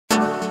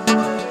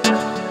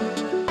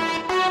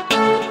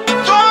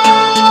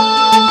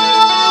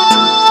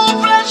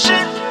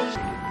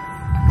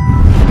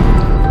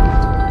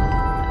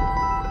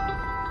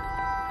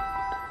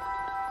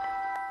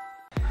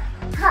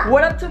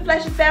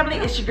family,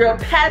 it's your girl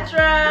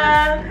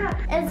Petra.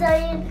 And so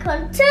you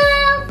come to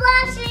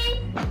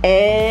Flashy.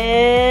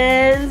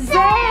 And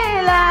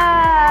Zaila.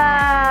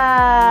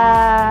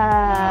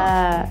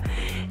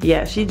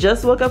 Yeah, she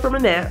just woke up from a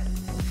nap.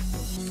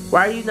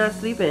 Why are you not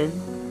sleeping?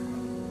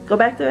 Go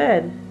back to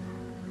bed.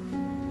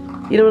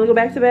 You don't want to go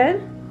back to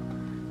bed?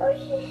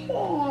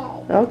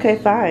 Okay,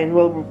 fine.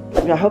 Well,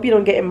 I hope you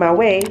don't get in my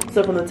way.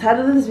 So from the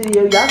title of this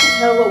video, y'all can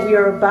tell what we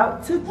are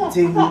about to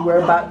do. We're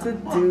about to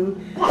do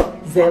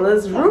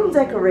Zaila's room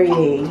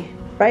decorating.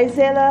 Right,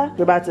 Zaila?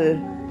 We're about to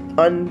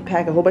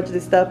unpack a whole bunch of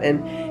this stuff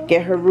and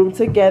get her room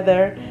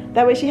together.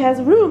 That way she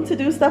has room to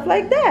do stuff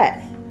like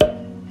that.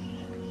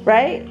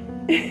 Right?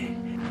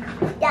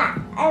 Yeah,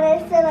 and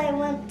I said I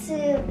want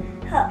to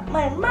help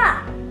my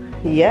mom.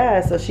 Yeah,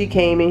 so she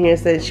came in here and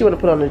said she want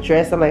to put on a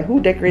dress. I'm like, who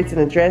decorates in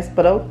a dress?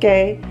 But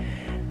okay,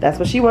 that's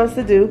what she wants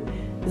to do.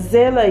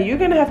 Zaila, you're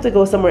gonna have to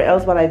go somewhere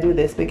else while I do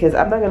this because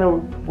I'm not gonna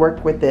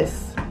work with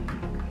this.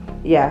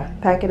 Yeah,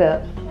 pack it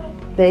up.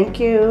 Thank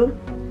you.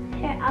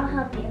 Here, I'll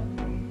help you.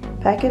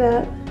 Pack it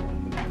up.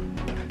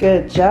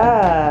 Good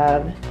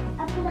job.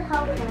 I'm gonna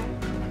help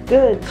her.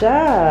 Good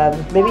job.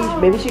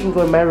 Maybe she can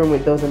go in my room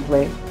with those and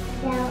play.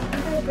 Yeah,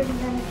 I'm gonna bring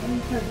them in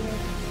your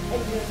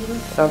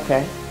room.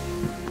 Okay.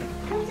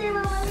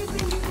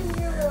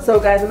 So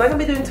guys, I'm not gonna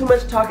be doing too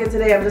much talking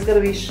today. I'm just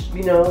gonna be,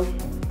 you know,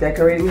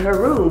 decorating her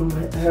room.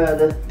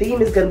 The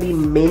theme is gonna be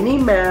Minnie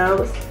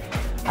Mouse.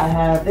 I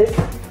have this.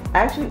 I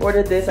actually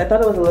ordered this. I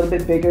thought it was a little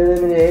bit bigger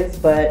than it is,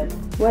 but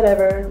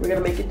whatever. We're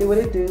gonna make it do what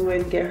it do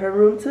and get her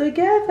room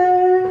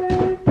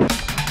together.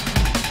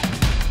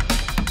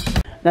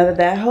 Now that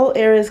that whole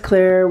area is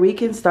clear, we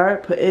can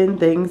start putting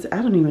things.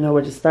 I don't even know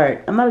where to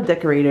start. I'm not a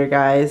decorator,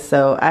 guys,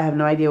 so I have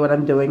no idea what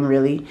I'm doing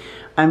really.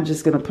 I'm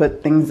just gonna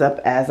put things up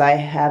as I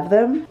have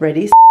them.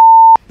 Ready?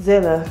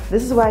 Zaila,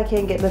 this is why I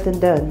can't get nothing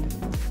done.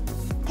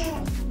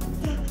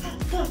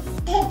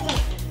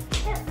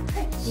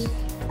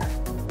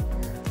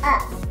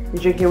 You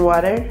drinking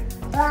water?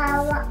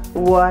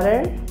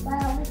 Water?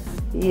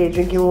 Yeah,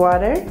 drinking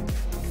water?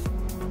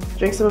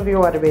 Drink some of your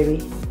water, baby.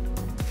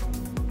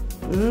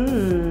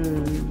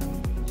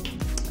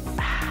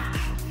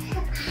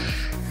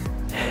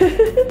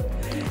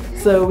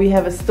 So we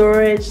have a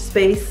storage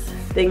space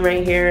thing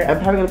right here. I'm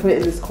probably gonna put it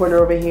in this corner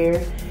over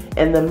here.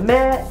 And the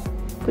mat,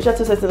 put your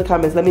 2 cents in the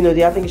comments. Let me know, do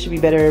y'all think it should be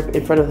better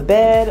in front of the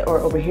bed or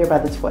over here by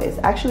the toys?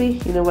 Actually,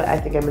 you know what? I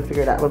think I'm gonna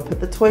figure it out. I'm gonna put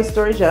the toy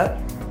storage up.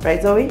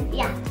 Right, Zoe?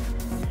 Yeah.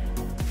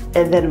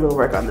 And then we'll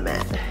work on the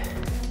mat.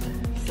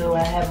 So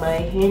I have my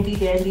handy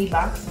dandy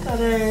box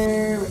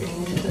cutter. We're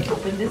gonna use it to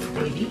open this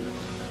baby.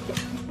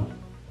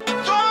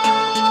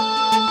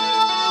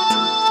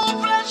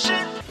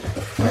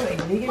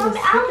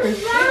 I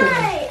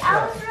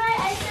was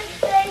right.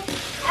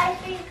 I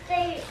think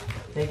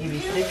they give you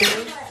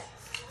stickers?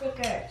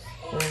 Stickers.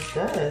 Oh, it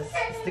does.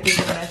 Stickers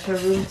can match her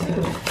room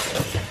too.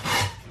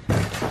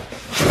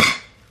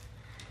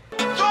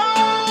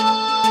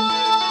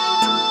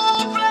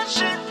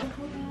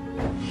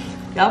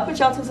 Y'all put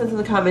y'all 2 cents in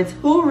the comments.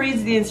 Who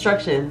reads the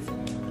instructions?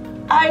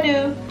 I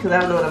do, because I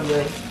don't know what I'm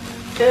doing.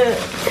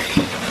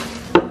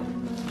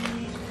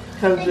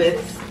 Comes with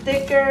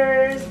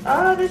stickers.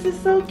 Oh, this is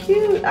so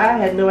cute. I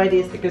had no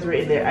idea stickers were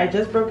in there. I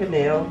just broke a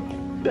nail,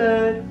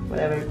 but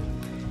whatever.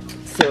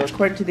 So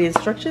according to the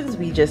instructions,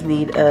 we just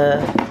need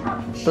a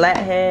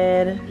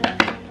flathead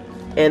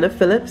and a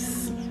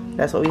Phillips.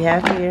 That's what we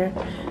have here.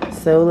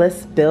 So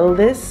let's build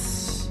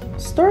this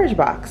storage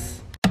box.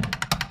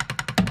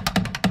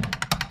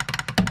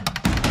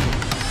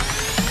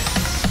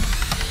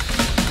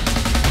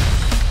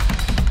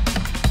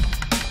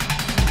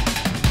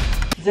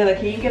 Zaila,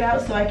 can you get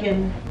out so I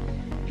can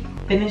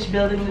finish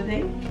building the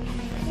thing?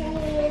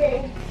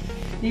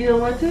 You don't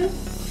want to?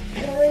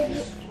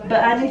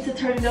 But I need to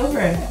turn it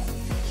over.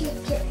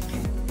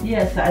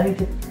 Yes, I need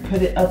to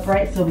put it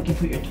upright so we can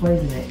put your toys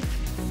in it.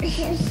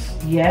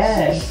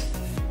 Yes.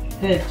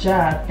 Good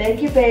job.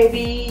 Thank you,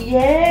 baby.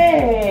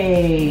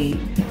 Yay.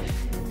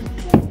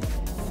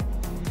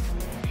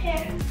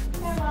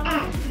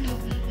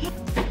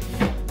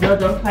 No,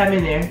 don't climb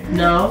in there.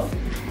 No.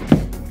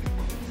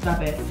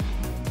 Stop it.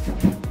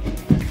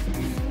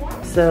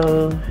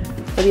 So,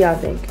 what do y'all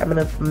think? I'm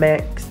gonna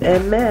mix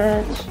and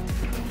match.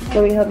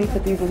 Can we help me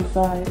put these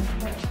inside?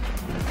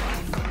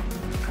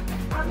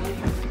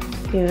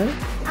 Yeah.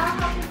 I'll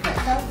help you put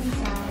those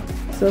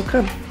inside. So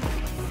come.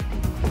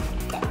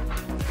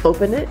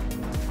 Open it.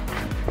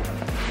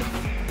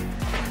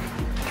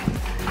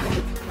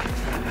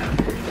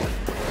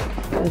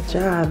 Good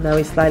job. Now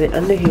we slide it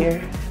under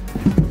here.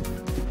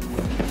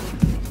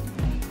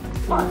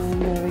 And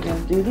now we're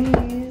gonna do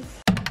these.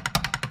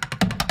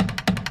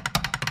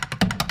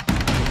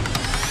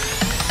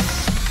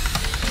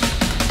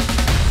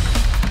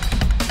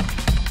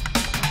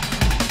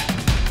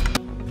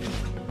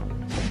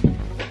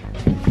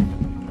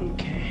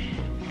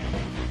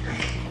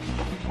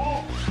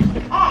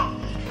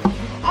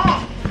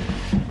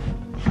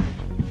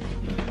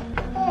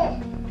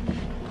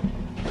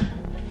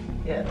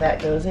 Yeah,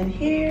 that goes in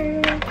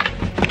here.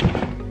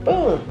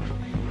 Boom.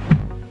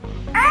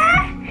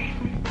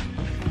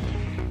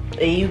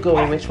 And you go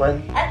in which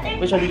one?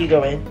 Which one do you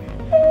go in?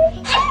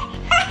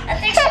 I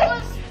think she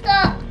wants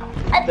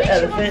the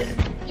elephant?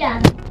 Yeah.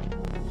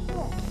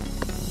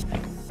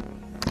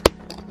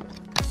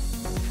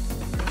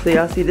 So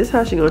y'all see, this is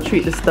how she gonna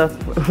treat the stuff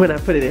when I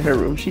put it in her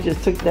room. She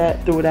just took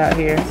that, threw it out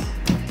here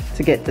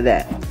to get to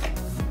that.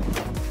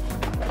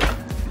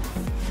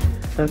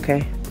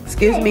 Okay.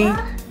 Excuse me.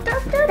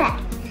 Don't do that.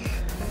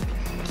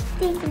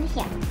 Stay from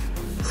here.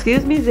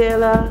 Excuse me,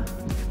 Zaila.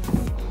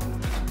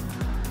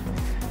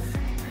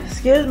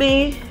 Excuse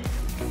me.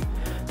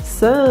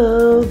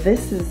 So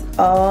this is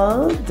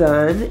all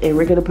done, and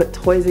we're gonna put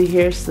toys in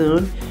here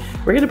soon.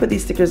 We're gonna put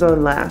these stickers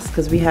on last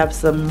because we have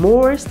some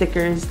more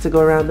stickers to go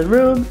around the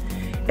room,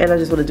 and I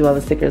just want to do all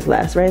the stickers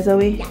last, right,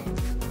 Zoe? Yeah.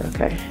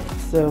 Okay.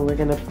 So we're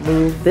gonna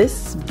move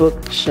this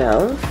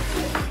bookshelf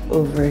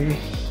over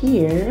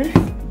here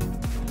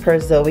for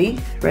Zoe,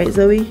 right,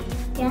 Zoe?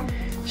 Yeah.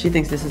 She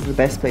thinks this is the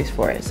best place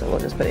for it, so we'll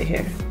just put it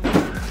here.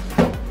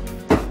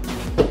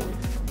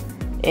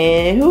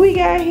 And who we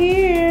got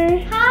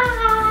here?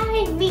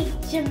 Hi, meet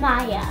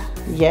Jemiah.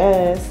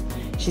 Yes,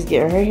 she's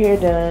getting her hair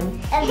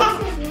done. And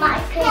this is my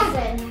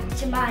cousin,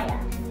 Jemiah.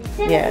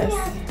 Yes.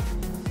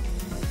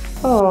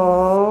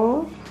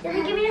 Aww. Let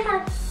me give you a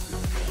hug.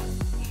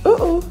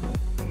 Uh-oh.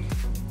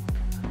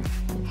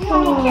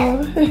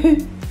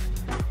 Aww.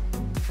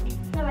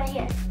 No, right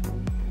here.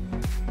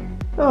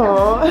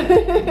 Aww.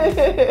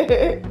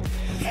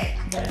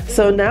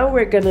 So now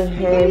we're gonna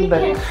hang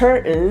the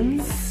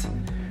curtains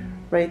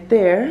right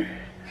there.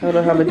 I don't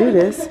know how I'm gonna do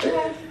this,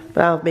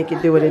 but I'll make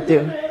it do what it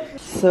do.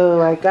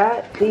 So I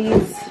got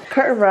these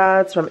curtain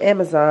rods from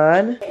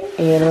Amazon,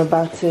 and I'm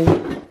about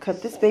to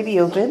cut this baby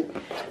open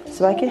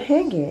so I can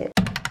hang it.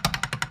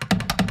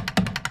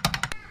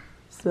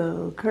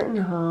 So curtain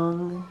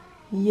hung,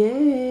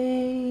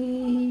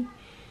 yay!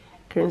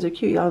 Curtains are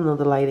cute. Y'all know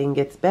the lighting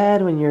gets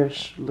bad when you're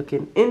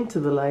looking into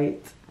the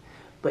light,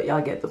 but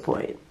y'all get the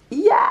point.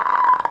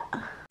 Yeah!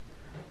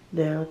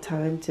 Now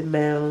time to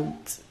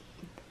mount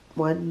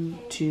 1,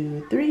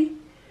 2, 3.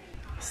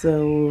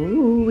 So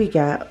we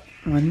got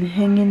one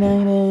hanging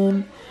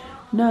item,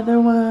 another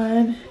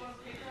one,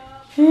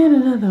 and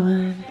another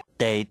one.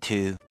 Day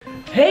 2.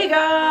 Hey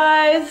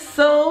guys,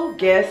 so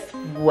guess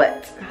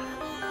what?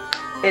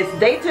 It's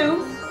day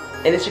 2,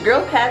 and it's your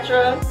girl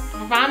Patra.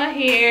 Ivana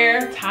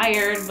here,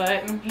 tired,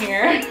 but I'm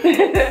here.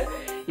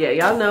 Yeah,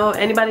 y'all know,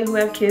 anybody who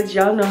have kids,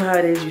 y'all know how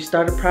it is. You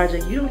start a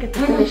project, you don't get to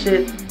finish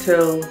it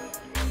till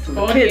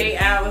 48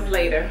 hours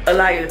later.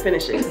 Allow you to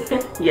finish it.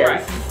 Yes,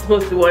 Right. It's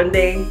supposed to be one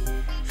day.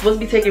 It's supposed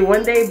to be taking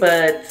one day,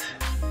 but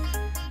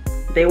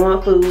they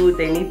want food,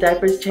 they need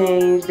diapers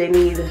changed, they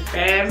need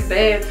Baths,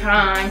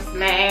 bedtime,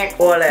 snacks,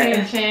 all that.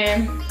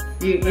 attention.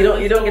 You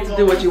don't get to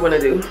do what you want to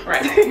do.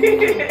 Right.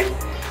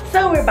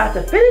 So we're about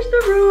to finish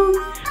the room.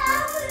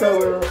 So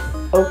we'll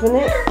open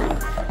it.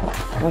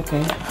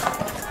 Okay.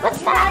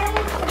 What's that?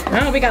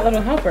 Oh, we got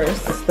little helpers.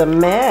 It's the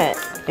mat.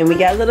 And we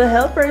got little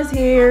helpers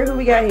here. Who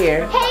we got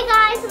here? Hey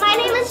guys, my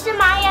name is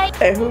Jemiah.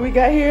 And who we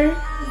got here?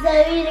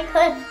 Zoe to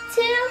put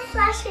 2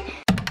 flashes.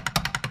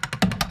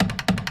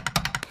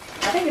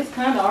 I think it's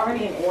kind of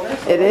already in order.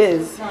 So It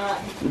is. it's not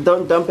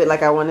Don't dump it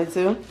like I wanted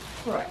to.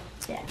 correct.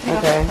 Yeah.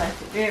 Okay.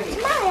 There we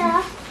go.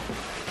 Jemiah.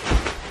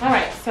 All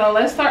right, so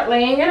let's start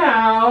laying it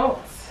out.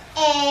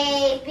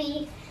 A,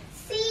 B,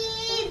 C,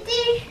 D,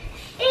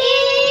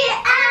 E,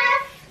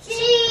 F, G.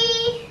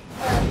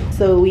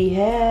 So we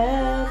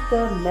have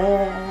the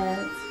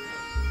mat.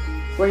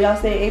 Were y'all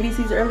saying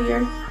ABCs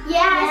earlier?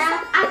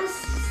 Yes, I was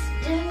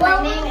doing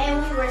my name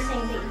and we were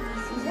saying the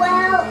ABCs.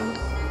 Well,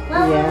 we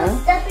Yeah. were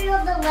stepping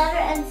on the letter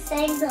and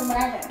saying the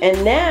letter.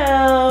 And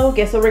now,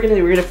 guess what we're gonna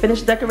do? We're gonna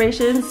finish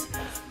decorations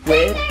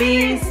with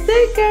these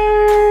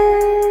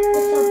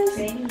stickers.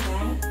 Pretty,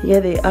 right? Yeah,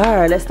 they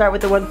are. Let's start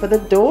with the one for the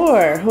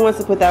door. Who wants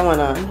to put that one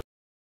on?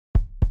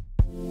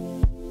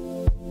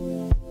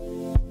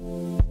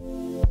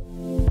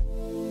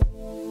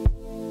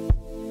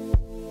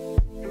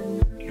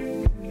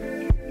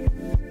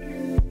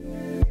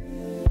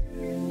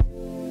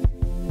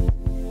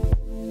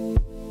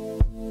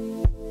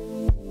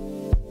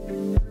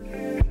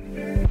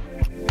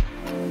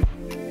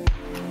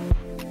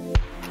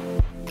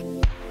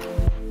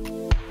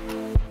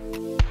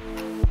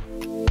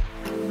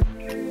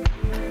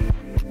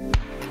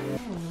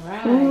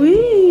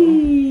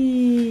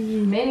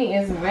 Wee! Minnie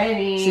is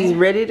ready. She's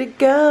ready to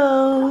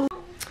go.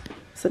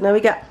 So now we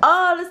got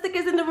all the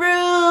stickers in the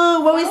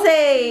room. What we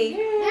say?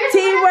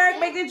 Teamwork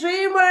make the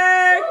dream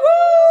work. Woo!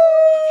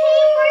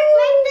 Teamwork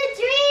make the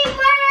dream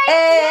work.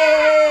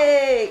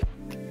 Hey!